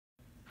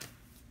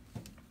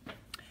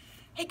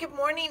Hey, good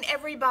morning,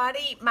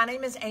 everybody. My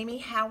name is Amy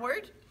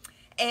Howard,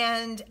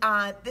 and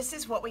this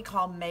is what we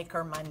call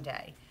Maker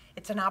Monday.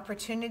 It's an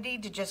opportunity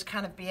to just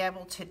kind of be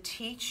able to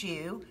teach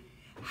you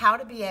how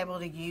to be able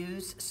to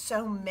use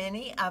so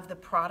many of the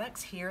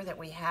products here that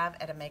we have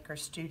at a Maker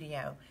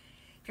Studio.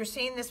 If you're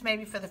seeing this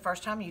maybe for the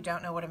first time, you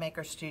don't know what a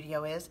Maker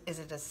Studio is. It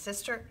is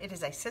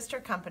a sister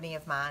company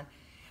of mine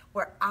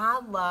where I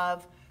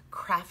love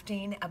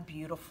crafting a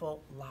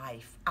beautiful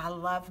life. I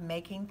love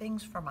making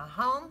things for my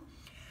home.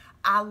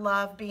 I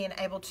love being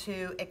able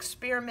to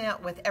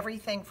experiment with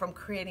everything from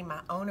creating my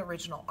own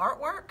original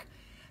artwork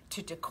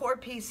to decor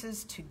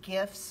pieces to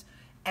gifts,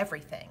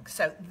 everything.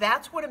 So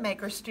that's what a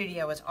Maker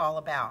Studio is all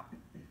about.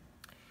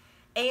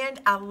 And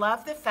I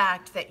love the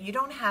fact that you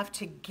don't have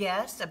to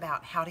guess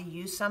about how to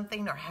use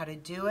something or how to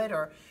do it,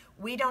 or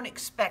we don't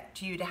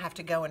expect you to have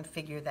to go and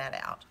figure that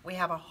out. We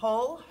have a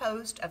whole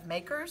host of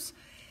makers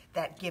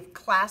that give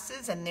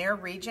classes in their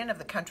region of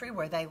the country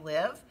where they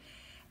live.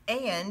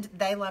 And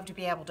they love to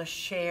be able to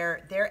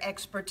share their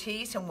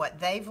expertise and what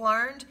they've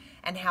learned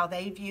and how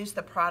they've used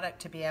the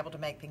product to be able to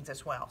make things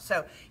as well.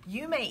 So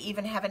you may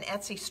even have an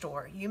Etsy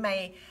store. You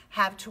may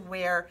have to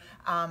where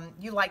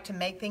you like to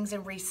make things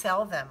and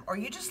resell them, or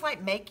you just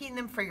like making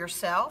them for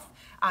yourself.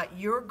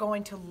 You're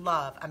going to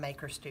love a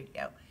Maker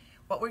Studio.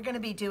 What we're going to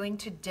be doing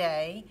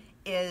today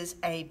is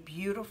a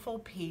beautiful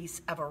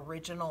piece of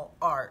original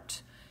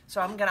art.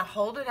 So I'm going to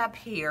hold it up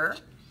here,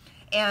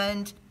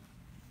 and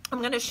I'm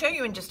going to show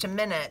you in just a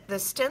minute the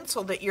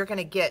stencil that you're going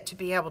to get to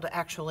be able to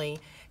actually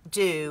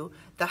do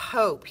the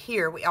hope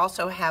here. We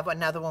also have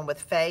another one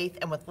with faith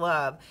and with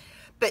love.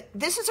 But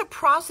this is a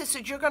process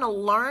that you're going to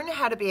learn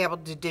how to be able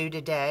to do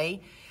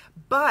today,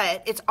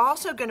 but it's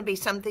also going to be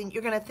something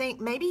you're going to think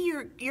maybe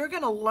you're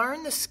going to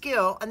learn the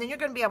skill and then you're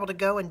going to be able to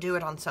go and do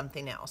it on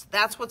something else.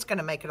 That's what's going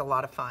to make it a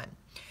lot of fun.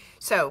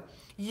 So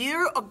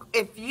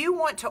if you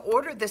want to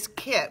order this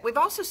kit, we've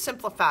also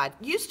simplified.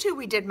 Used to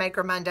we did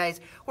Maker Mondays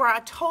where I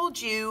told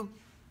you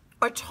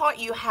or taught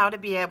you how to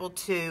be able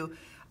to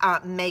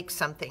make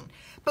something.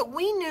 But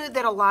we knew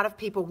that a lot of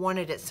people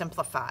wanted it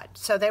simplified.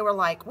 So they were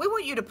like, we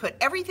want you to put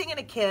everything in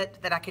a kit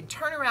that I can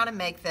turn around and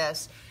make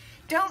this.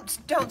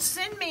 Don't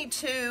send me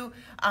to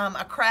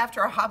a craft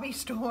or a hobby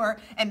store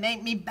and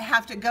make me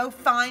have to go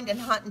find and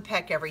hunt and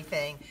peck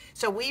everything.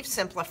 So we've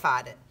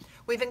simplified it.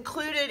 We've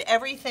included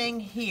everything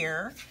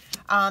here.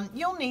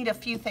 You'll need a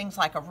few things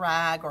like a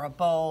rag or a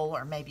bowl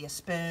or maybe a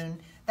spoon,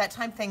 that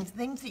type of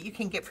things that you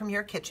can get from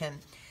your kitchen.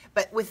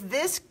 But with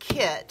this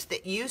kit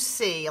that you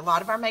see, a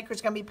lot of our makers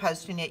are going to be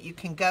posting it. You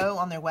can go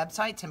on their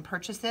websites and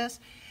purchase this.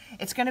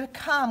 It's going to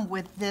come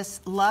with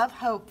this Love,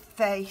 Hope,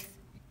 Faith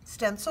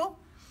stencil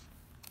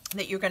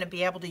that you're going to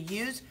be able to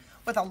use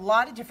with a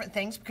lot of different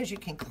things because you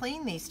can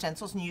clean these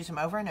stencils and use them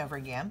over and over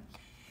again.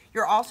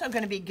 You're also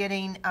going to be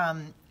getting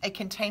a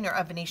container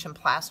of Venetian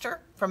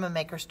plaster from a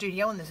Maker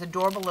Studio in this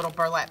adorable little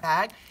burlap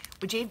bag,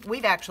 which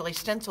we've actually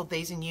stenciled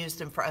these and used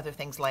them for other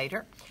things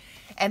later.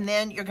 And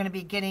then you're going to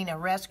be getting a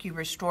Rescue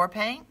Restore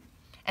paint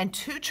and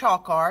 2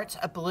 chalk arts,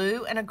 a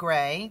blue and a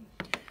gray,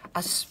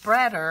 a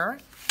spreader,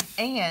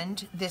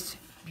 and this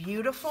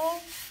beautiful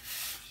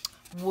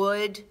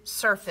wood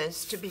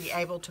surface to be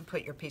able to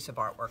put your piece of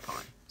artwork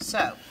on.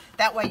 So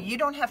that way you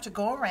don't have to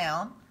go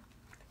around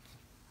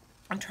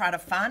and try to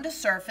find a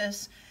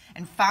surface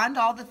and find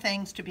all the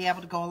things to be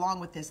able to go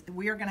along with this.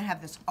 We are going to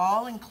have this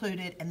all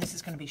included, and this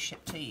is going to be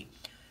shipped to you.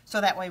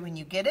 So that way when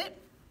you get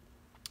it,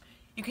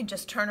 you can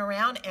just turn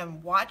around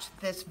and watch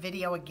this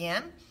video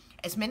again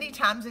as many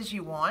times as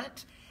you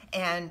want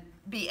and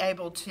be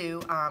able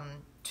to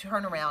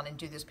turn around and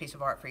do this piece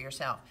of art for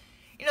yourself.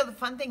 You know, the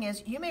fun thing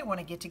is you may want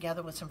to get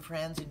together with some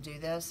friends and do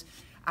this.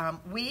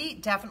 We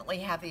definitely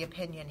have the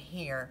opinion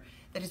here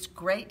that it's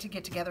great to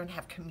get together and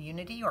have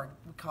community, or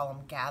we call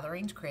them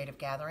gatherings, creative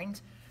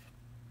gatherings.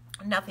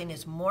 Nothing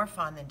is more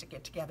fun than to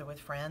get together with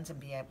friends and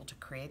be able to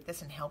create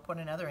this and help one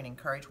another and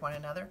encourage one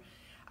another.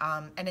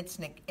 And it's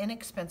an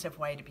inexpensive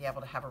way to be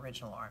able to have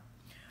original art.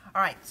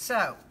 All right,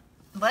 so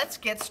let's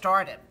get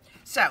started.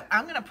 So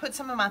I'm going to put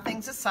some of my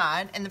things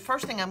aside, and the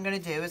first thing I'm going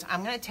to do is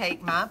I'm going to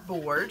take my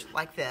board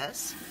like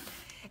this,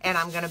 and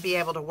I'm going to be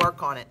able to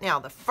work on it. Now,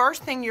 the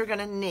first thing you're going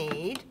to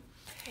need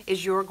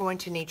is you're going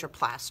to need your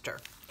plaster.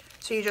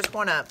 So you just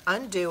want to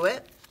undo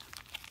it.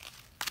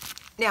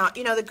 Now,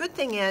 you know, the good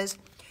thing is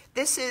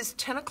this is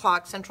 10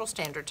 o'clock Central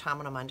Standard Time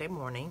on a Monday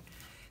morning.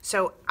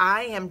 So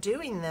I am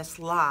doing this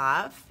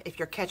live, if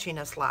you're catching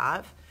us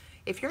live.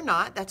 If you're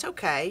not, that's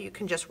okay. You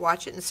can just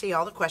watch it and see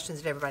all the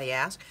questions that everybody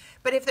asks.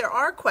 But if there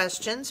are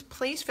questions,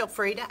 please feel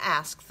free to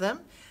ask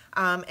them.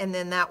 And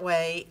then that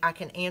way I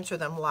can answer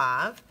them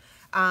live.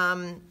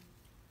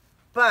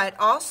 But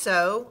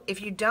also,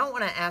 if you don't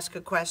want to ask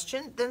a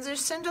question, then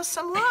just send us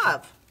some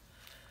love.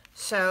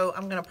 So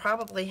I'm going to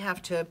probably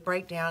have to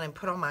break down and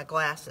put on my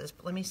glasses.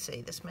 But let me see.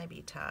 This may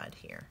be tied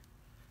here.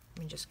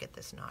 Let me just get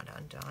this knot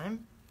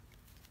undone.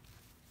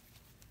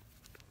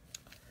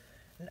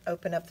 And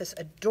open up this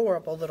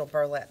adorable little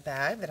burlap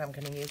bag that I'm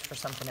going to use for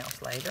something else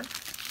later.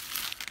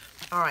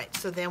 All right,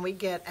 so then we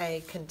get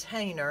a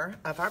container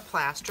of our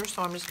plaster.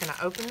 So I'm just going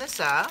to open this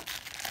up.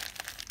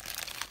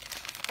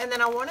 And then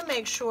I want to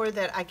make sure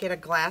that I get a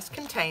glass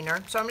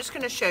container. So I'm just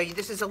going to show you.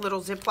 This is a little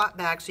Ziploc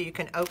bag, so you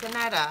can open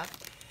that up.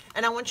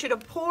 And I want you to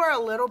pour a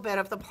little bit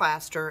of the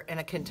plaster in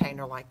a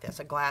container like this,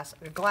 a glass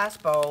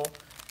bowl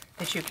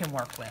that you can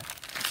work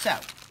with. So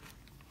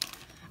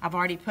I've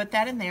already put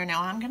that in there.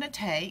 Now I'm going to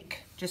take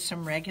just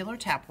some regular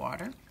tap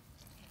water,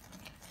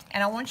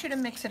 and I want you to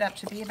mix it up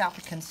to be about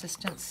the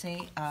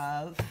consistency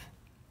of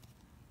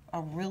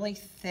a really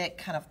thick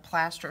kind of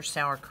plaster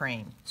sour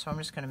cream. So I'm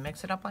just going to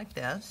mix it up like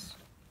this.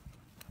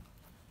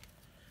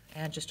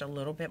 Add just a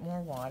little bit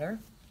more water.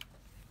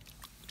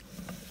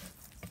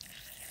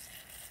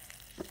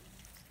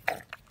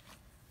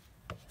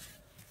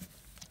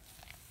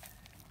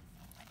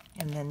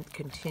 And then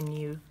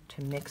continue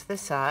to mix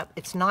this up.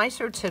 It's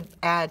nicer to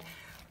add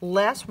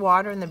less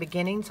water in the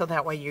beginning so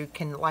that way you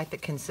can like the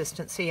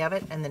consistency of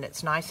it, and then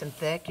it's nice and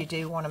thick. You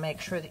do want to make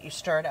sure that you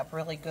stir it up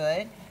really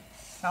good.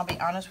 I'll be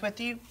honest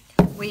with you,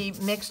 we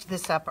mixed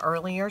this up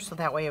earlier so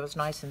that way it was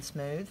nice and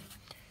smooth.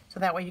 So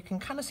that way you can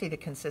kind of see the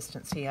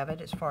consistency of it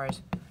as far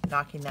as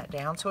knocking that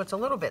down. So it's a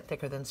little bit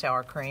thicker than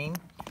sour cream.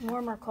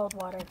 Warm or cold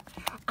water?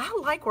 I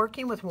like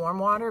working with warm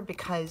water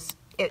because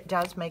it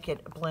does make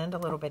it blend a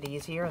little bit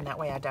easier, and that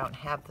way I don't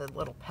have the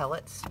little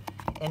pellets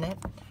in it.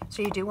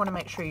 So you do want to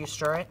make sure you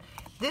stir it.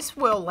 This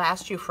will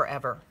last you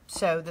forever.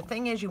 So the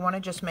thing is, you want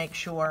to just make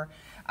sure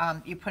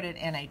you put it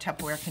in a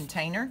Tupperware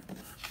container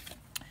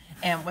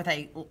and with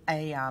a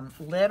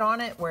lid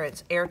on it where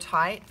it's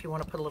airtight. If you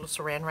want to put a little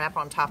saran wrap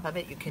on top of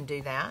it, you can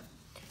do that.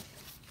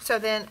 So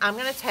then I'm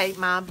going to take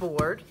my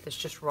board that's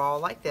just raw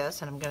like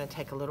this, and I'm going to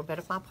take a little bit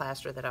of my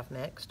plaster that I've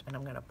mixed, and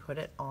I'm going to put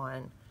it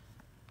on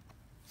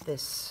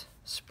this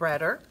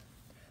spreader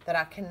that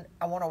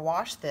I want to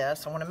wash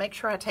this. I want to make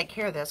sure I take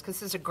care of this because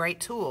this is a great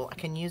tool. I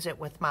can use it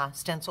with my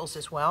stencils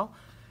as well,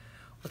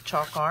 with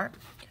chalk art.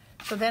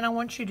 So then I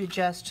want you to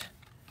just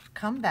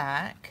come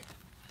back,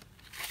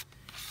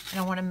 and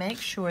I want to make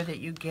sure that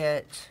you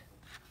get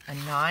a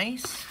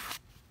nice,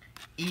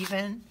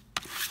 even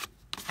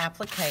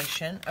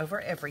application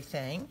over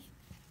everything.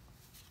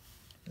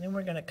 And then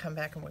we're going to come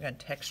back and we're going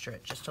to texture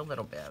it just a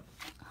little bit.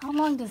 How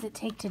long does it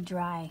take to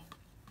dry?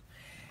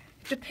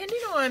 Depending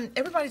on,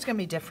 everybody's going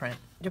to be different,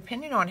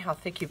 depending on how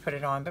thick you put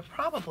it on, but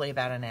probably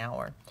about an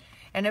hour.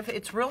 And if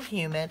it's real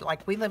humid,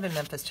 like we live in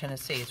Memphis,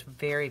 Tennessee, it's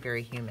very,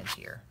 very humid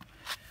here.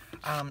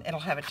 It'll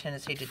have a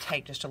tendency to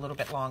take just a little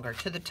bit longer.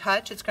 To the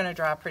touch, it's going to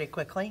dry pretty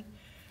quickly,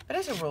 but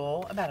as a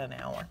rule, about an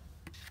hour.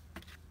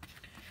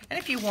 And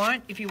if you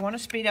want to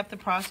speed up the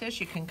process,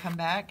 you can come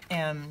back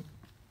and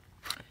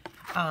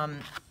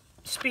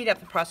speed up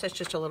the process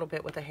just a little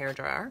bit with a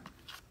hairdryer.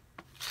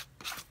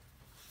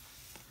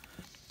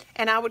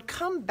 And I would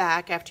come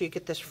back after you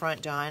get this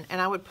front done, and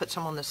I would put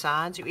some on the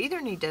sides. You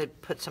either need to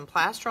put some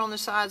plaster on the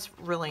sides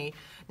really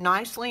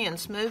nicely and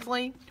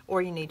smoothly,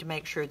 or you need to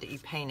make sure that you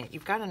paint it.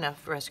 You've got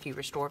enough Rescue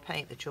Restore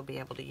paint that you'll be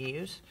able to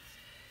use.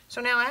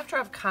 So now after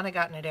I've kind of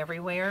gotten it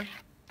everywhere,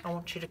 I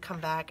want you to come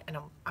back and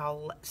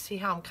I'll see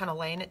how I'm kind of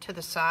laying it to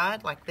the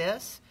side like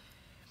this.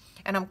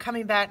 And I'm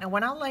coming back. Now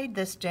when I laid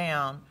this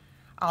down,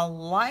 I'll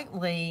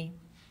lightly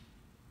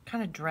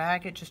kind of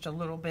drag it just a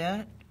little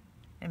bit,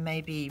 and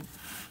maybe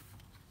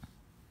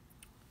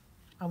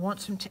I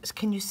want some,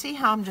 can you see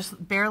how I'm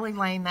just barely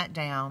laying that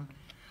down?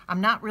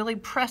 I'm not really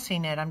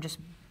pressing it,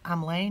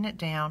 I'm laying it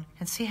down,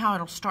 and see how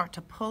it'll start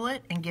to pull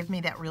it and give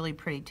me that really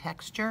pretty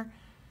texture.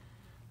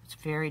 It's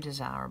very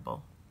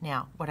desirable.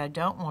 Now, what I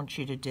don't want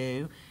you to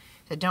do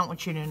is I don't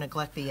want you to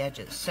neglect the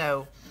edges.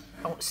 So,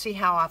 see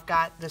how I've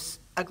got this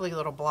ugly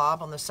little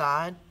blob on the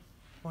side?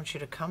 I want you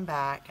to come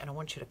back and I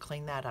want you to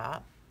clean that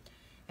up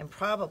and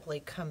probably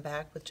come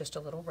back with just a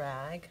little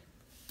rag,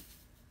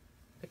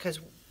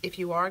 because if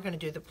you are going to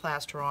do the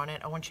plaster on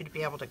it, I want you to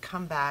be able to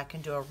come back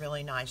and do a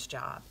really nice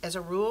job. As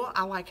a rule,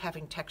 I like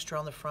having texture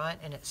on the front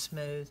and it's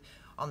smooth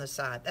on the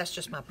side. That's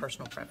just my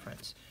personal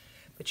preference.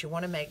 But you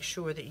want to make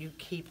sure that you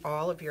keep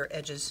all of your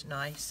edges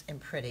nice and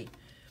pretty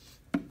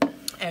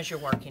as you're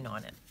working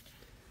on it.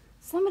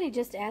 Somebody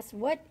just asked,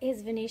 what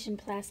is Venetian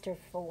plaster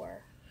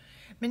for?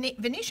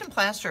 Venetian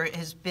plaster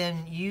has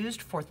been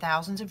used for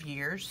thousands of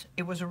years.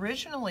 It was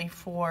originally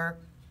for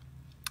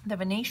the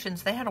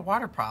Venetians. They had a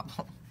water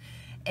problem.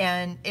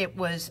 And it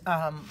was,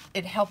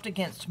 it helped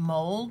against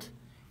mold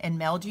and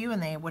mildew,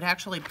 and they would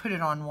actually put it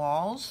on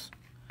walls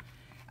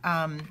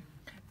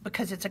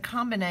because it's a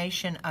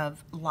combination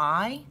of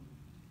lye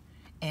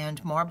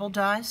and marble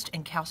dust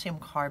and calcium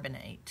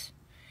carbonate.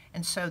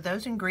 And so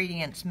those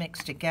ingredients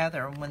mixed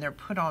together, when they're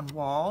put on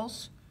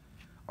walls,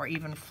 or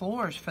even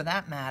floors for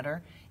that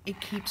matter, it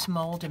keeps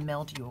mold and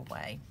mildew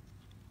away.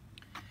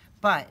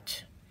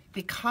 But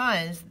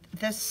because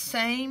the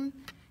same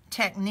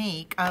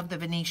technique of the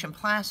Venetian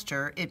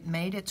plaster, it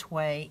made its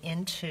way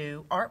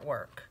into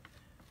artwork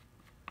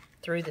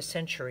through the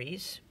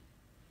centuries,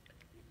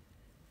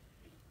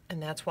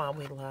 and that's why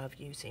we love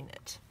using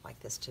it like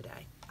this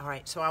today. All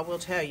right, so I will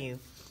tell you,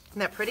 isn't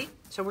that pretty?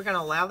 So we're going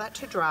to allow that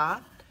to dry.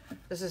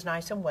 This is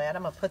nice and wet.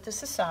 I'm going to put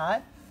this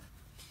aside,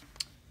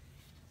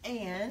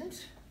 and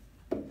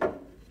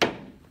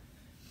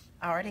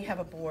I already have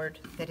a board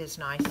that is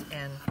nice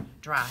and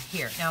dry.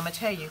 Here, now I'm going to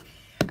tell you,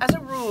 as a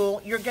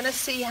rule, you're going to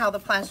see how the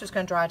plaster is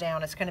going to dry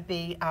down. It's going to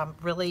be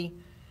really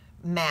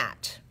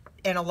matte.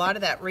 And a lot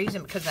of that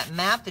reason, because that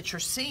matte that you're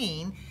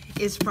seeing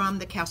is from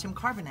the calcium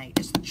carbonate.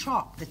 It's the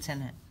chalk that's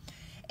in it.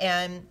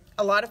 And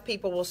a lot of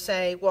people will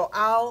say, well,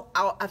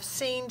 I've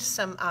seen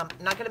some, I'm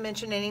not going to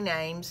mention any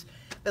names,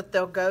 but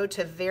they'll go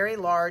to very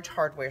large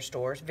hardware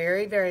stores,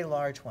 very, very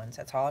large ones,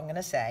 that's all I'm going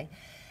to say,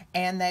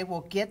 and they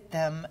will get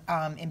them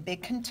in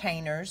big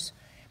containers.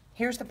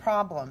 Here's the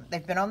problem.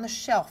 They've been on the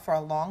shelf for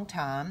a long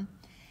time,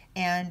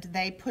 and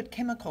they put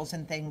chemicals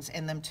and things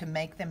in them to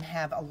make them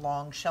have a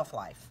long shelf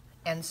life.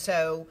 And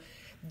so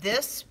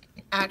this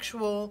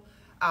actual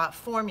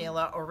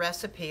formula or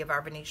recipe of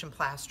our Venetian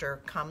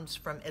plaster comes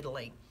from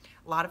Italy.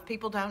 A lot of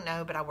people don't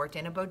know, but I worked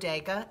in a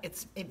bodega.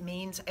 It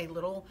means a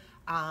little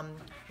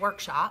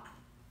workshop.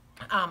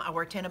 I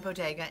worked in a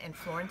bodega in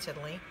Florence,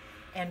 Italy,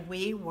 and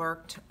we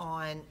worked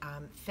on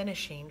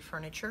finishing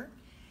furniture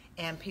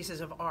and pieces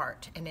of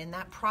art. And in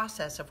that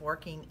process of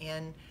working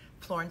in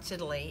Florence,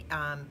 Italy,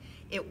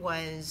 it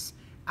was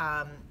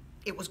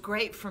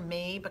great for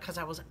me because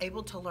I was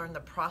able to learn the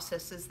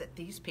processes that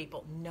these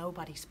people,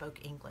 nobody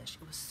spoke English.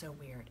 It was so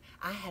weird.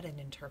 I had an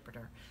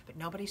interpreter, but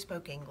nobody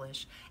spoke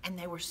English, and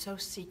they were so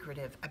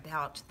secretive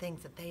about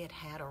things that they had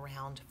had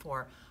around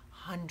for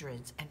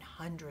hundreds and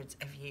hundreds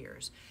of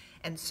years.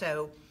 And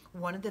so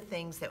one of the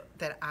things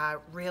that I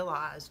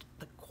realized,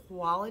 the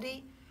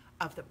quality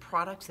of the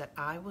products that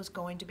I was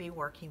going to be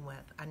working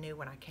with, I knew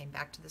when I came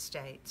back to the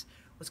States,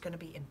 was going to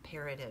be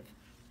imperative.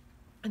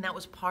 And that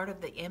was part of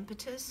the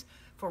impetus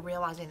for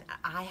realizing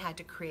I had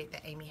to create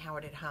the Amy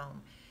Howard at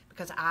Home,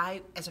 because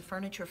I, as a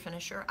furniture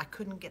finisher, I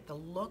couldn't get the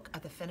look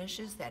of the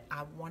finishes that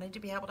I wanted to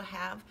be able to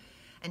have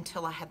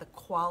until I had the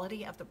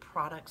quality of the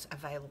products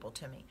available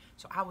to me.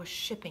 So I was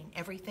shipping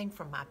everything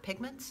from my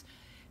pigments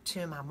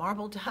to my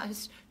marble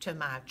dust to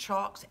my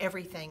chalks,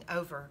 everything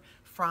over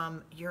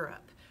from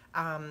Europe.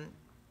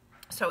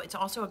 So it's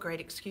also a great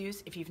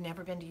excuse. If you've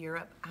never been to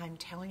Europe, I'm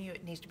telling you,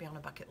 it needs to be on a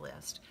bucket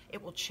list.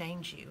 It will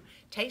change you.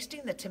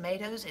 Tasting the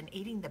tomatoes and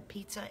eating the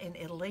pizza in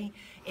Italy,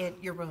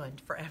 you're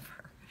ruined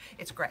forever.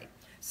 It's great.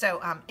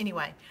 So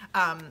anyway,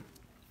 I'm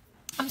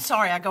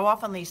sorry I go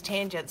off on these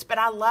tangents, but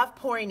I love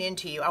pouring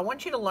into you. I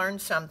want you to learn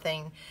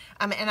something,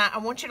 and I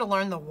want you to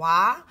learn the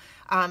why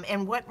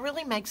and what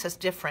really makes us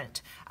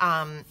different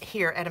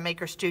here at a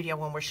Maker Studio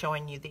when we're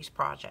showing you these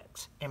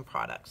projects and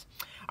products.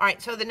 All right,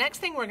 so the next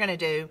thing we're going to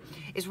do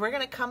is we're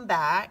going to come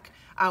back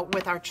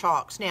with our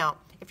chalks. Now,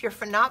 if you're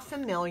not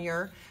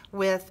familiar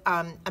with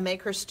a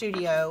Maker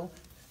Studio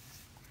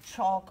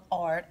chalk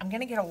art, I'm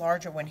going to get a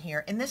larger one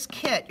here. In this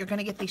kit, you're going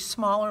to get these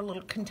smaller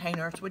little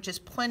containers, which is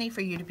plenty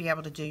for you to be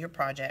able to do your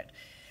project.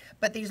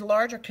 But these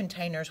larger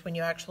containers, when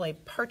you actually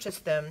purchase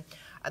them,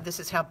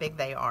 this is how big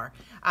they are.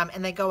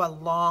 And they go a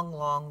long,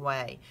 long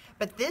way.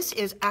 But this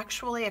is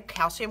actually a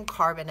calcium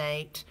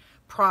carbonate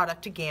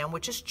product, again,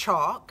 which is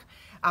chalk.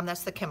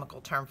 That's the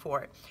chemical term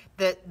for it.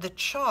 The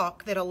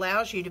chalk that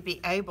allows you to be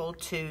able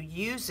to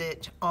use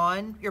it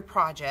on your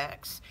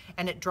projects,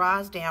 and it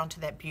dries down to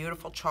that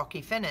beautiful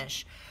chalky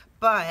finish,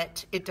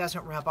 but it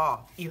doesn't rub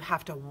off. You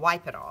have to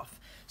wipe it off.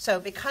 So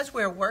because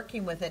we're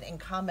working with it in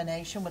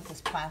combination with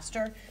this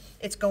plaster,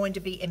 it's going to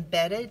be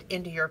embedded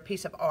into your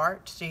piece of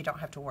art, so you don't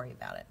have to worry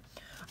about it.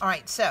 All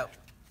right, so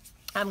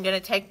I'm going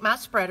to take my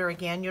spreader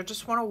again. You'll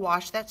just want to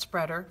wash that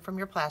spreader from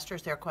your plaster.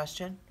 Is there a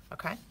question?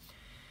 Okay.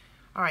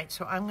 All right,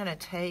 so I'm going to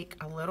take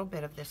a little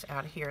bit of this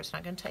out of here. It's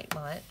not going to take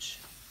much.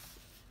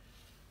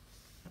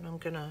 And I'm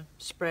going to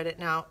spread it.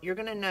 Now, you're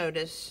going to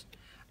notice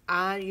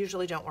I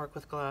usually don't work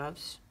with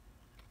gloves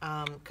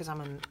because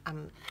I'm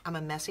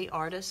a messy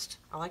artist.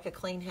 I like a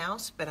clean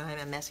house, but I'm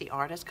a messy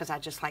artist because I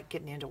just like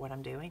getting into what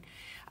I'm doing.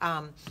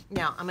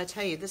 Now, I'm going to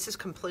tell you, this is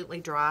completely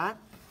dry.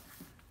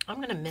 I'm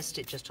going to mist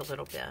it just a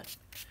little bit.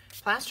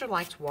 Plaster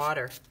likes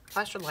water.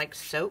 Plaster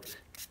likes soap.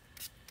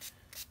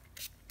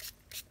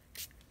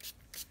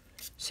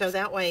 So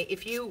that way,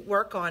 if you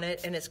work on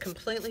it and it's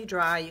completely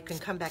dry, you can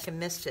come back and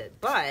mist it.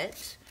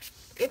 But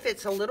if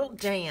it's a little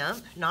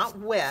damp, not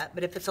wet,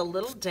 but if it's a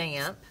little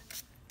damp,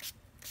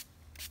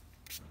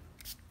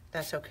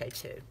 that's okay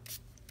too.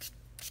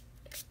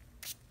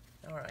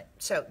 All right,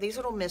 so these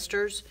little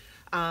misters,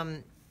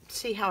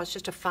 see how it's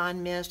just a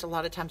fine mist? A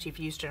lot of times you've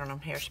used it on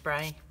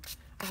hairspray.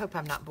 I hope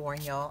I'm not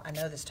boring y'all. I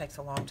know this takes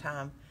a long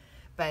time,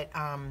 but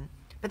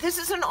this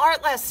is an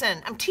art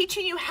lesson. I'm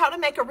teaching you how to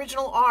make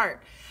original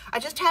art. I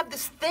just have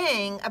this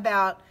thing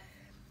about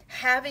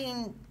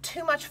having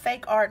too much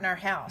fake art in our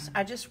house.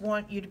 I just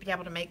want you to be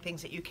able to make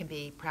things that you can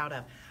be proud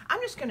of. I'm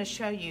just going to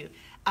show you.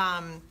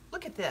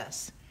 Look at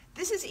this.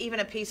 This is even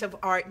a piece of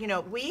art. You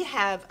know, we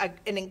have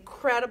an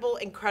incredible,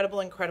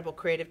 incredible, incredible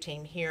creative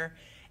team here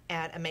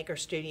at a Maker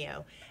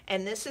Studio.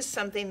 And this is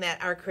something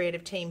that our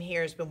creative team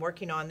here has been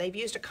working on. They've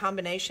used a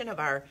combination of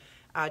our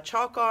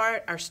chalk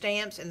art, our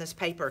stamps, and this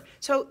paper.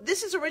 So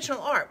this is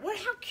original art.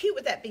 How cute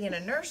would that be in a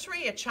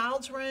nursery, a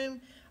child's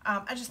room?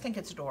 I just think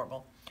it's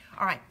adorable.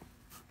 All right.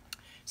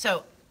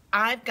 So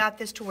I've got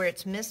this to where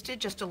it's misted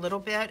just a little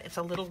bit. It's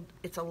a little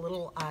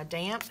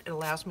damp. It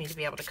allows me to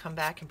be able to come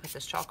back and put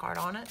this chalk art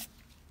on it.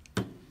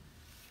 All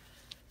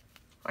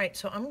right,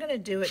 so I'm gonna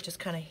do it just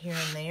kind of here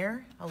and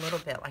there, a little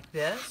bit like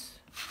this.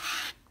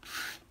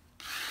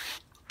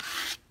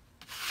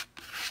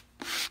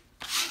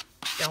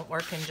 Don't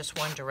work in just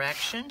one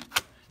direction,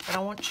 but I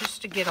want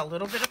just to get a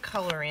little bit of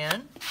color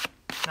in,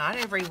 not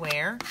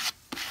everywhere.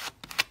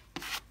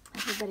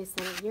 Everybody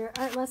said your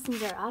art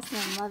lessons are awesome.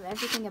 I love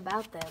everything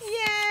about this.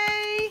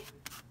 Yay!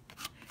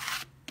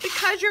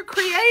 Because you're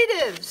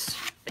creatives.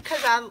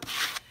 Because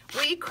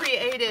we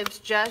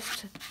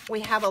creatives we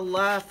have a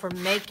love for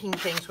making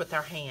things with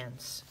our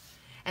hands.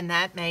 And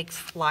that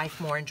makes life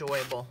more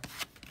enjoyable.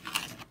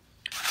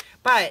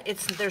 But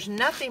there's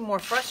nothing more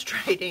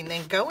frustrating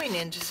than going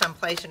into some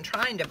place and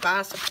trying to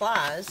buy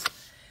supplies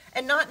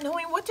and not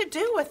knowing what to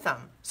do with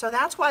them. So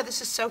that's why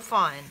this is so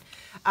fun.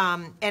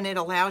 And it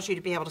allows you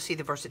to be able to see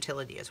the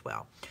versatility as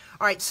well.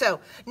 All right,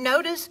 so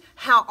notice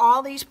how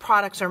all these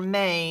products are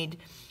made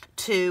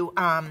to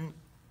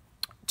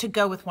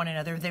go with one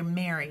another. They're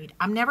married.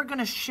 I'm never going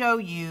to show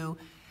you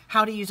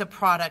how to use a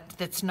product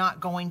that's not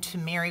going to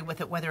marry with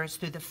it, whether it's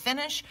through the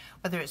finish,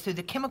 whether it's through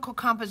the chemical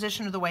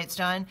composition or the way it's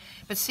done.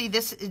 But see,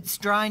 it's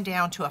drying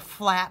down to a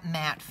flat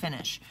matte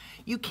finish.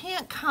 You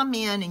can't come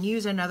in and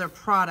use another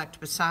product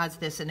besides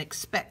this and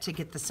expect to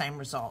get the same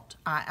result.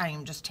 I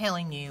am just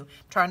telling you,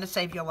 trying to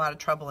save you a lot of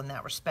trouble in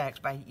that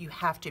respect, but you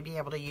have to be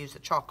able to use the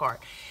chalk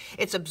art.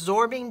 It's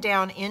absorbing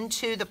down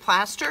into the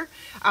plaster.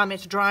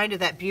 It's drying to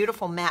that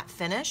beautiful matte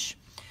finish.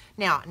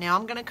 Now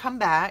I'm going to come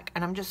back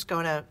and I'm just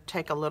going to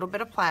take a little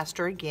bit of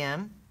plaster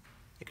again.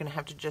 You're going to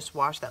have to just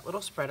wash that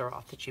little spreader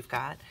off that you've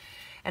got.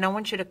 And I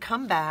want you to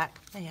come back.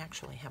 They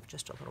actually have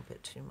just a little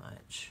bit too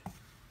much.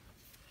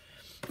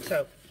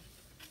 So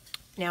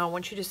now I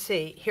want you to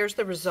see, here's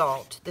the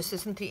result. This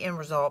isn't the end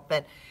result,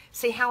 but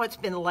see how it's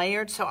been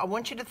layered? So I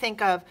want you to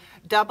think of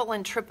double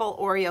and triple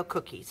Oreo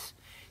cookies.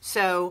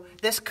 So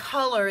this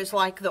color is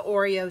like the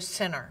Oreo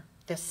center.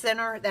 The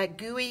center, that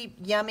gooey,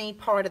 yummy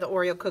part of the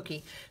Oreo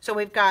cookie. So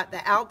we've got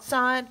the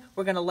outside,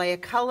 we're going to lay a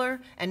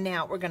color, and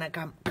now we're going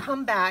to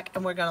come back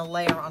and we're going to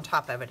layer on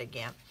top of it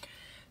again.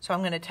 So I'm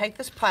going to take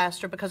this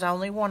plaster because I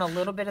only want a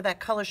little bit of that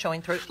color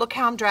showing through. Look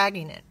how I'm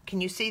dragging it. Can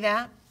you see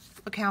that?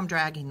 Look how I'm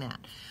dragging that.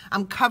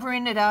 I'm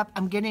covering it up.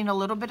 I'm getting a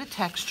little bit of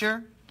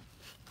texture.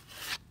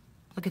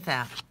 Look at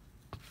that.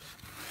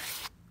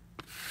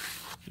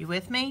 You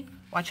with me?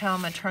 Watch how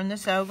I'm going to turn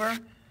this over.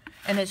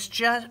 And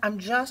I'm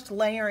just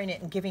layering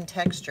it and giving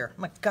texture.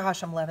 My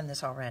gosh, I'm loving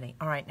this already.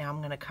 All right, now I'm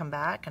going to come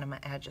back and I'm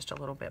going to add just a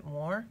little bit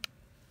more.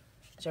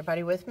 Is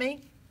everybody with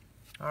me?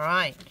 All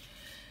right.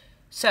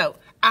 So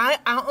I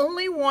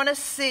only want to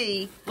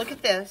see, look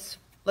at this.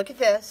 Look at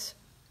this.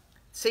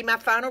 See my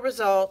final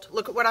result.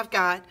 Look at what I've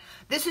got.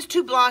 This is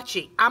too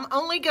blotchy. I'm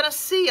only going to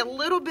see a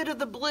little bit of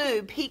the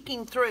blue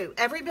peeking through.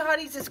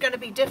 Everybody's is going to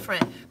be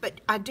different, but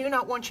I do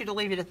not want you to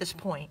leave it at this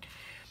point.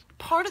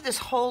 Part of this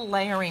whole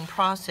layering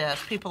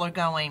process, people are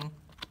going,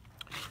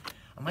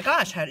 oh my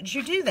gosh, how did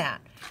you do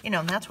that? You know,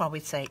 and that's why we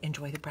say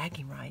enjoy the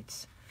bragging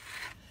rights.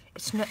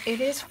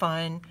 It is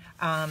fun,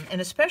 and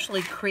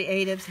especially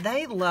creatives,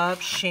 they love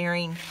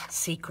sharing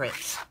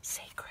secrets.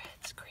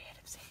 Secrets,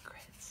 creative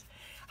secrets.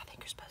 I think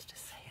you're supposed to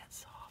say it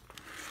soft.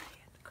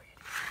 Say it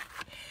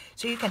creative.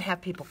 So you can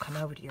have people come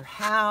over to your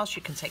house.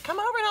 You can say, come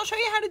over and I'll show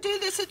you how to do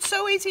this. It's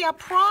so easy, I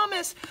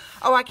promise.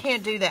 Oh, I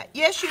can't do that.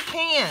 Yes, you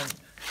can.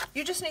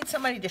 You just need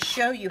somebody to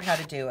show you how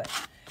to do it.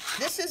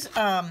 This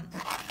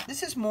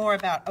is more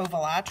about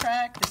oval eye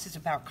track. This is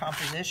about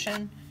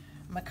composition.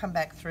 I'm going to come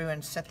back through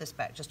and set this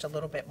back just a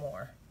little bit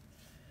more.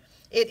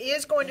 It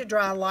is going to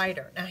dry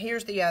lighter. Now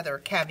here's the other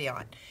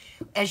caveat.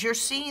 As you're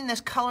seeing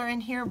this color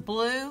in here,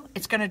 blue,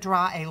 it's going to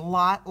dry a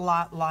lot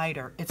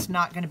lighter. It's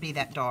not going to be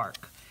that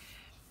dark.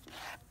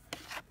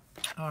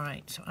 All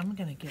right, so I'm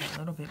going to get a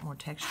little bit more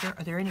texture.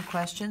 Are there any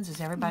questions? Is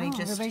everybody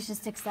everybody's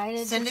just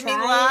excited sending to me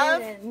try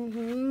love? it.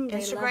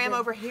 Instagram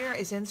over here.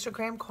 Is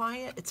Instagram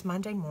quiet? It's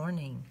Monday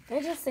morning.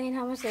 They're just saying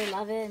how much they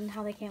love it and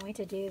how they can't wait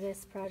to do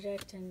this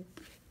project. And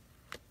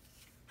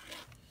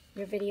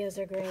your videos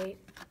are great.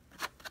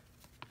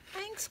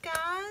 Thanks,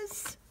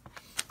 guys.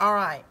 All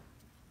right.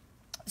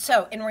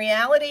 So in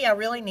reality, I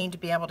really need to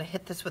be able to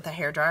hit this with a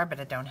hairdryer, but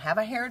I don't have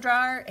a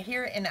hairdryer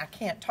here and I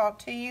can't talk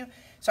to you.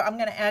 So I'm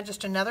going to add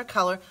just another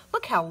color.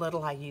 Look how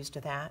little I used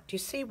of that. Do you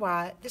see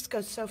why? This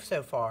goes so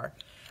far.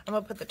 I'm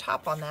going to put the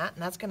top on that,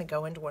 and that's going to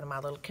go into one of my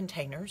little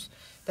containers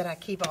that I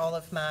keep all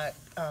of my,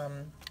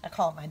 I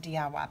call it my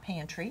DIY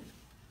pantry.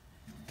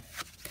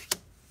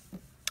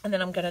 And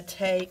then I'm going to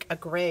take a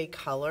gray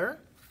color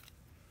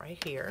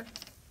right here.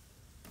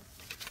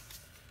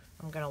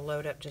 I'm going to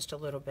load up just a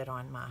little bit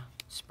on my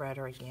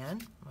spreader again.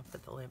 I'm going to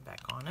put the lid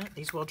back on it.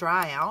 These will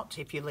dry out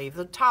if you leave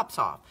the tops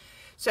off.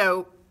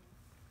 So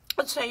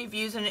let's say you've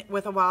used it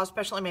with a while,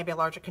 especially maybe a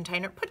larger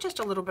container. Put just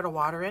a little bit of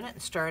water in it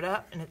and stir it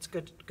up, and it's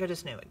good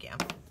as new again.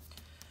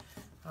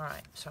 All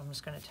right, so I'm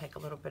just going to take a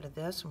little bit of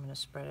this. I'm going to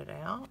spread it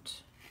out.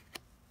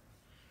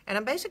 And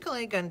I'm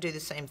basically going to do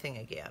the same thing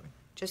again.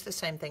 Just the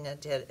same thing I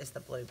did as the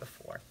blue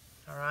before.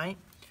 all right?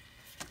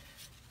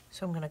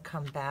 So I'm gonna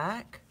come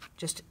back,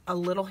 just a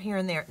little here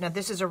and there. Now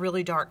this is a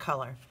really dark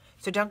color,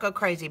 so don't go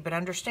crazy, but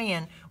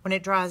understand when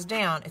it dries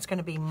down, it's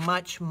gonna be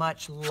much,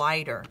 much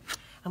lighter.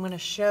 I'm gonna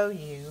show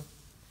you,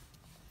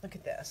 look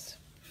at this.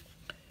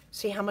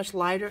 See how much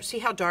lighter, see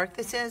how dark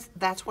this is?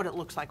 That's what it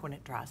looks like when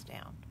it dries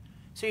down.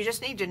 So you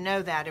just need to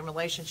know that in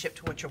relationship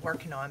to what you're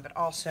working on, but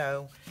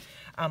also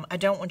I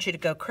don't want you to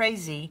go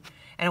crazy,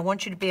 and I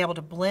want you to be able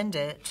to blend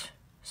it.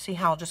 See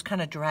how I'll just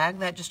kind of drag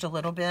that just a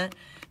little bit?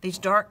 These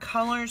dark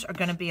colors are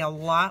gonna be a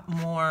lot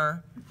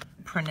more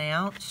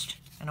pronounced,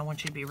 and I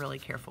want you to be really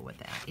careful with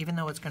that, even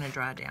though it's gonna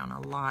dry down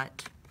a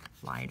lot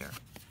lighter.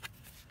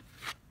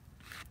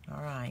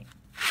 All right.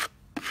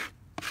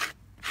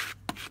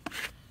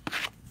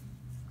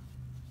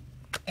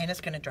 And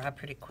it's going to dry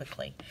pretty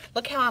quickly.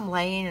 Look how I'm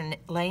laying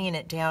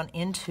it down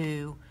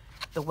into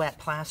the wet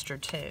plaster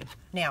too.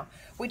 Now,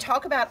 we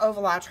talk about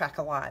oval eye track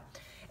a lot,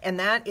 and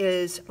that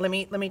is, let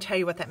me tell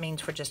you what that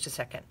means for just a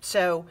second.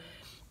 So,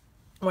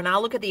 when I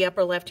look at the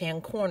upper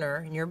left-hand corner,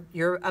 and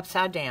you're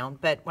upside down,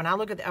 but when I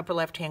look at the upper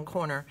left-hand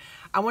corner,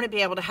 I want to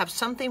be able to have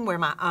something where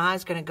my eye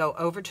is going to go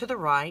over to the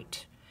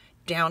right,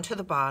 down to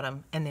the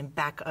bottom, and then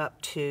back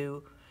up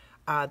to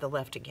the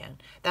left again.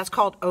 That's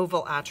called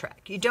oval eye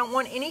track. You don't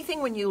want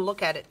anything when you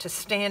look at it to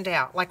stand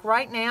out. Like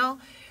right now,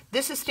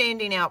 this is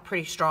standing out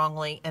pretty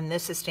strongly, and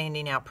this is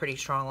standing out pretty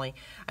strongly.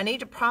 I need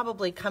to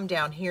probably come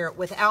down here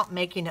without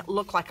making it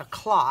look like a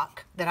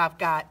clock that I've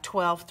got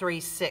 12, 3,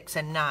 6,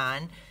 and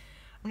 9.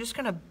 I'm just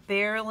going to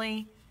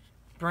barely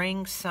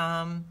bring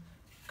some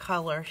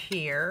color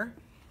here,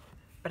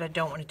 but I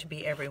don't want it to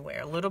be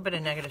everywhere. A little bit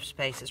of negative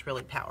space is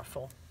really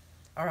powerful.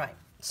 All right,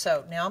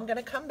 so now I'm going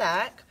to come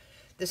back.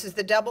 This is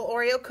the double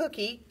Oreo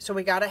cookie, so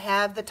we got to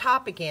have the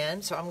top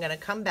again, so I'm going to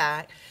come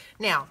back.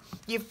 Now,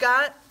 you've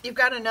got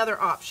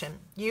another option.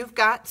 You've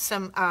got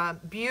some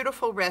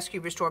beautiful Rescue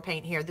Restore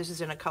paint here. This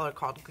is in a color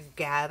called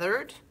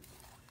Gathered.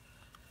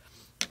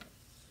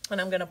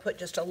 And I'm going to put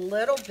just a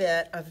little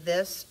bit of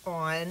this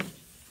on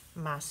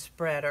my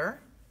spreader.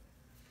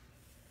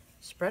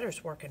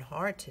 Spreader's working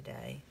hard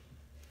today.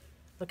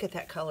 Look at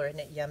that color,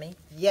 isn't it yummy?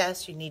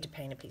 Yes, you need to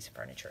paint a piece of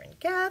furniture in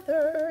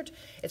Gathered.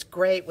 It's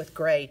great with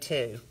gray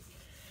too.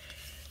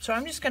 So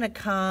I'm just going to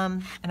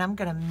come and I'm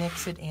going to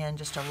mix it in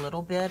just a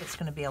little bit. It's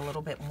going to be a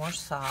little bit more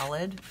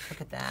solid. Look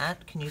at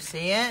that. Can you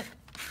see it?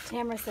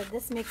 Tamara said,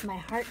 this makes my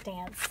heart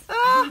dance.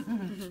 Ah,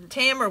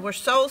 Tamara, we're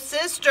soul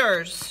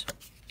sisters.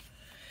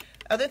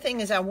 Other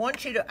thing is I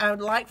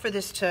would like for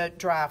this to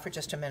dry for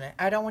just a minute.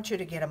 I don't want you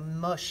to get a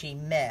mushy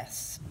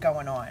mess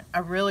going on. I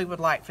really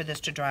would like for this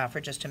to dry for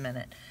just a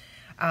minute.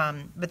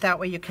 But that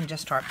way you can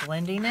just start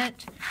blending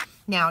it.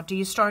 Now, do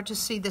you start to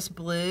see this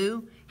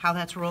blue? How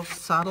that's real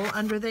subtle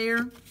under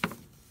there?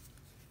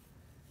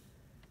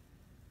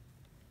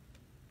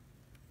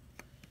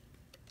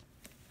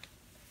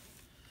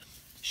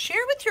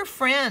 Share with your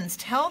friends.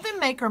 Tell them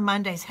Maker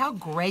Mondays how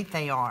great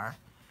they are.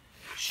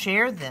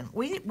 Share them.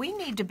 We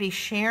need to be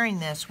sharing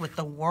this with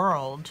the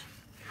world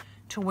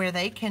to where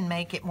they can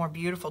make it more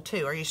beautiful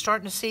too. Are you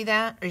starting to see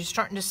that? Are you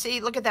starting to see?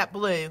 Look at that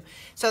blue.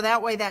 So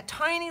that way that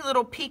tiny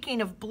little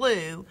peaking of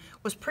blue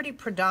was pretty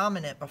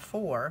predominant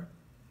before.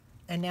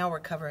 And now we're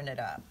covering it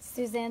up.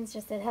 Suzanne's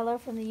just said, hello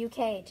from the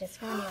UK. Just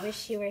want to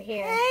wish you were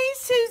here. Hey,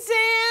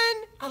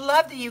 Suzanne. I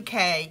love the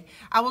UK.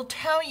 I will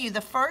tell you,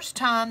 the first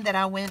time that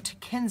I went to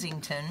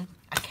Kensington,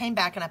 I came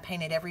back and I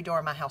painted every door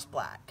in my house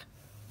black.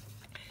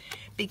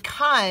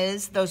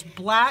 Because those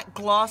black,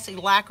 glossy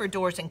lacquer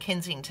doors in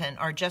Kensington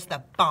are just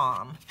the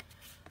bomb.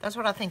 That's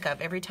what I think of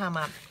every time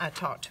I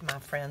talk to my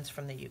friends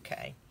from the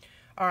UK.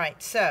 All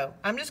right, so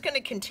I'm just going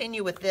to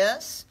continue with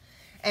this.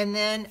 And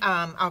then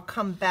I'll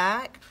come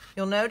back.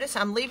 You'll notice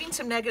I'm leaving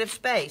some negative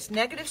space.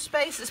 Negative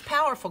space is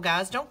powerful,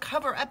 guys. Don't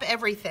cover up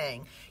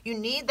everything. You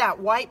need that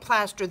white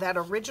plaster, that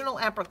original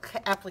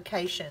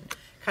application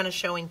kind of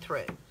showing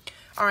through.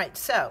 All right,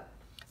 so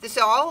this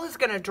all is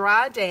going to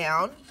dry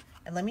down.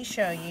 And let me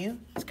show you.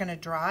 It's going to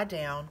dry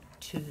down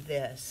to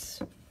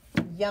this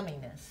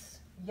yumminess.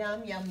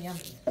 Yum, yum,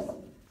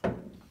 yumminess.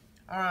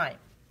 All right.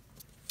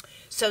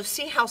 So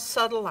see how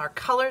subtle our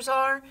colors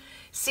are?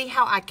 See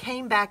how I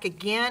came back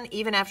again,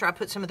 even after I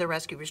put some of the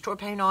Rescue Restore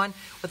paint on,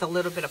 with a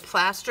little bit of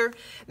plaster.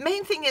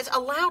 Main thing is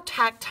allow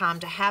tack time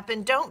to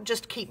happen. Don't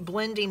just keep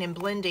blending and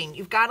blending.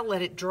 You've got to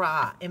let it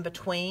dry in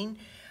between.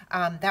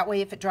 That way,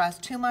 if it dries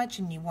too much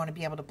and you want to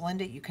be able to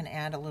blend it, you can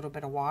add a little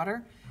bit of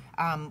water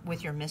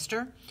with your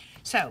mister.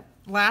 So,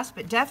 last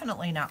but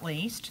definitely not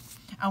least,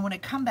 I want to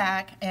come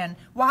back, and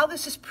while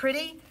this is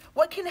pretty,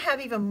 what can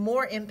have even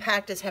more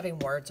impact is having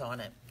words on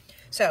it.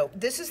 So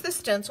this is the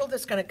stencil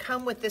that's going to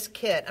come with this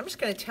kit. I'm just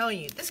going to tell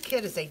you, this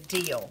kit is a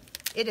deal.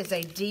 It is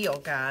a deal,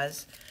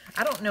 guys.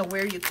 I don't know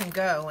where you can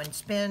go and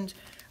spend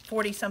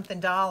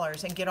 $40-something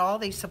and get all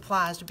these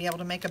supplies to be able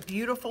to make a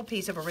beautiful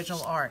piece of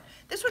original art.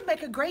 This would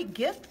make a great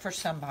gift for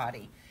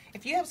somebody.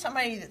 If you have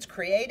somebody that's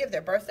creative,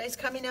 their birthday's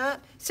coming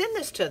up, send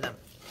this to them.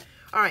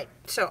 All right,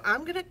 so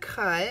I'm going to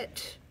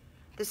cut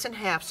this in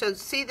half. So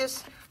see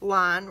this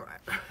line?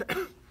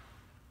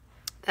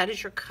 That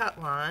is your cut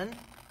line.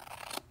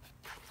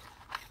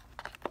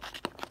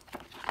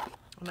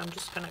 And I'm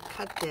just going to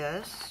cut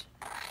this.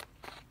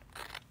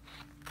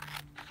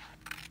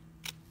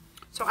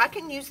 So I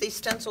can use these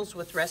stencils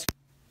with rescue.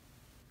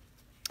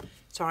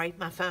 Sorry,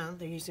 my phone.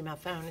 They're using my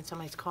phone and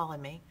somebody's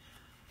calling me.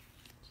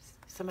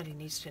 Somebody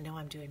needs to know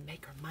I'm doing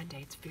Maker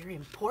Monday. It's very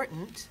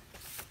important.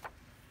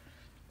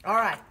 All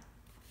right.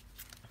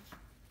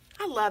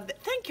 I love it.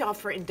 Thank y'all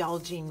for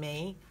indulging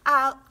me.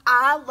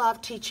 I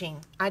love teaching.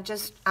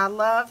 I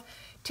love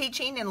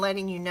teaching and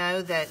letting you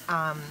know that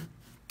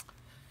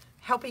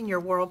helping your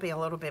world be a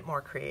little bit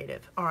more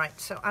creative. All right,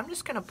 so I'm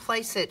just going to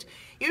place it.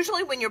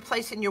 Usually when you're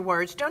placing your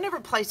words, don't ever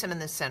place them in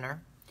the center.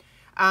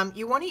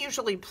 You want to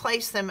usually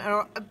place them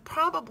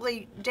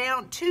probably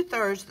down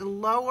 2/3 the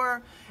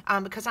lower,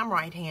 because I'm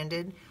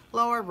right-handed,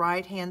 lower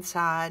right-hand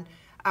side,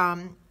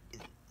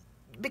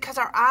 because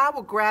our eye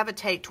will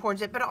gravitate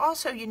towards it, but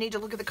also you need to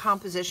look at the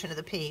composition of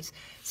the piece.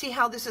 See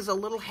how this is a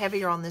little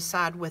heavier on this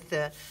side with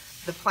the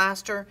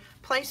plaster?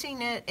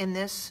 Placing it in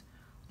this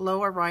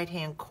lower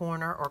right-hand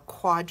corner or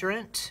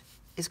quadrant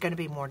is going to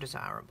be more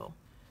desirable.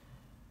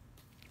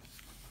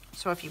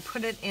 So if you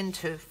put it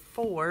into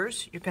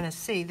 4s, you're going to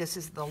see this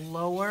is the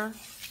lower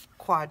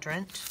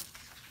quadrant.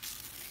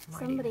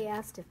 Somebody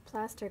asked if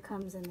plaster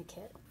comes in the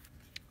kit.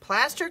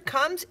 Plaster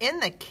comes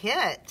in the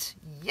kit.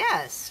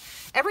 Yes.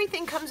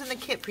 Everything comes in the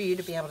kit for you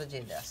to be able to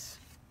do this.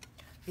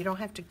 You don't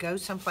have to go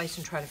someplace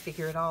and try to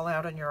figure it all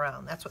out on your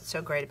own. That's what's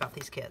so great about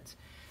these kits.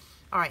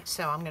 All right,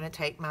 so I'm going to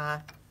take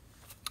my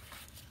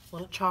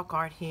little chalk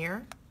art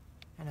here,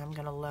 and I'm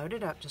going to load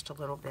it up just a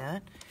little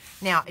bit.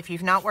 Now, if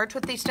you've not worked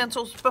with these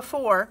stencils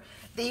before,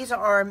 these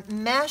are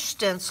mesh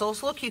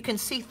stencils. Look, you can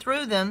see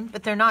through them,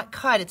 but they're not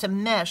cut. It's a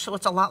mesh, so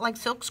it's a lot like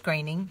silk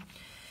screening.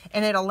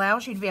 And it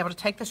allows you to be able to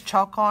take this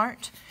chalk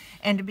art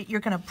and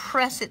you're going to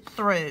press it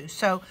through.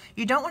 So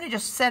you don't want to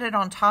just set it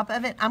on top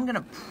of it. I'm going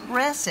to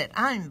press it.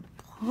 I'm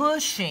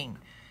pushing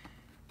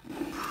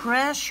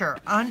pressure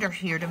under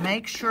here to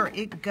make sure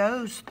it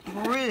goes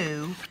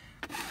through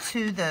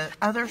to the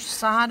other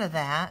side of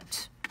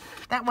that.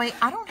 That way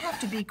I don't have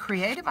to be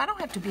creative. I don't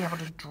have to be able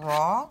to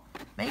draw.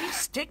 Maybe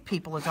stick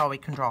people is all we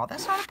can draw.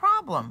 That's not a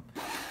problem.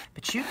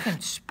 But you can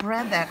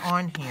spread that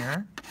on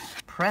here.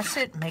 Press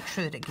it, make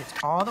sure that it gets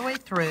all the way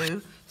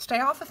through. Stay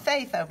off of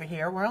faith over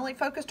here. We're only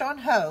focused on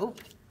hope.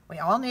 We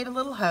all need a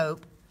little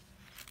hope.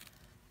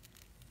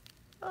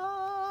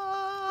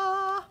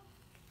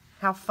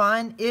 How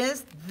fun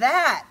is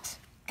that?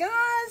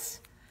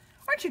 Guys,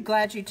 aren't you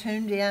glad you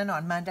tuned in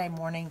on Monday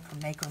morning for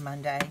Maker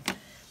Monday?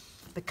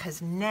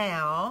 Because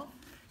now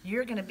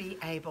you're going to be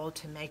able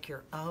to make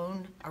your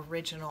own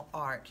original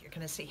art. You're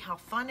going to see how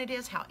fun it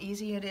is, how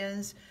easy it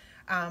is.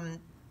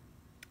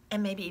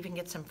 And maybe even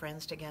get some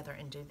friends together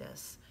and do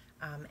this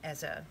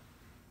as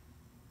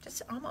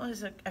just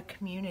almost a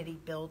community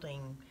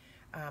building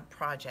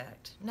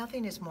project.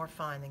 Nothing is more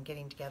fun than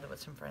getting together with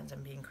some friends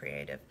and being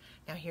creative.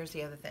 Now here's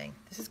the other thing.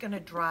 This is going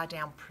to dry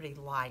down pretty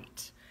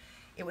light.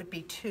 It would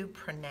be too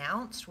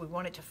pronounced. We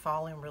want it to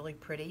fall in really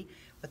pretty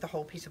with the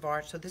whole piece of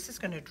art. So this is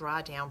going to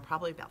dry down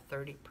probably about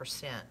 30%.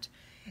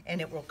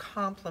 And it will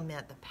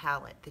complement the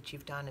palette that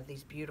you've done of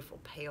these beautiful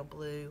pale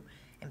blue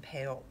and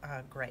pale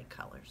gray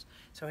colors.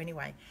 So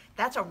anyway,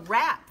 that's a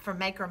wrap for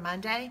Maker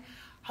Monday.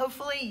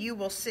 Hopefully you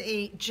will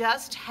see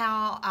just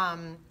how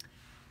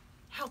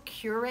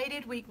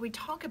curated, we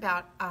talk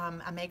about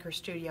a maker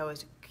studio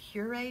as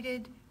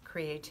curated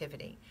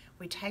creativity.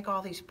 We take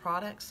all these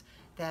products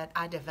that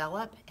I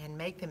develop and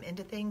make them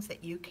into things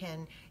that you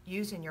can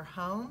use in your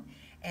home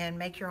and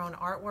make your own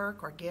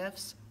artwork or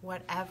gifts,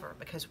 whatever,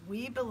 because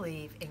we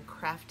believe in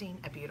crafting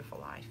a beautiful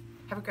life.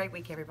 Have a great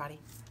week, everybody.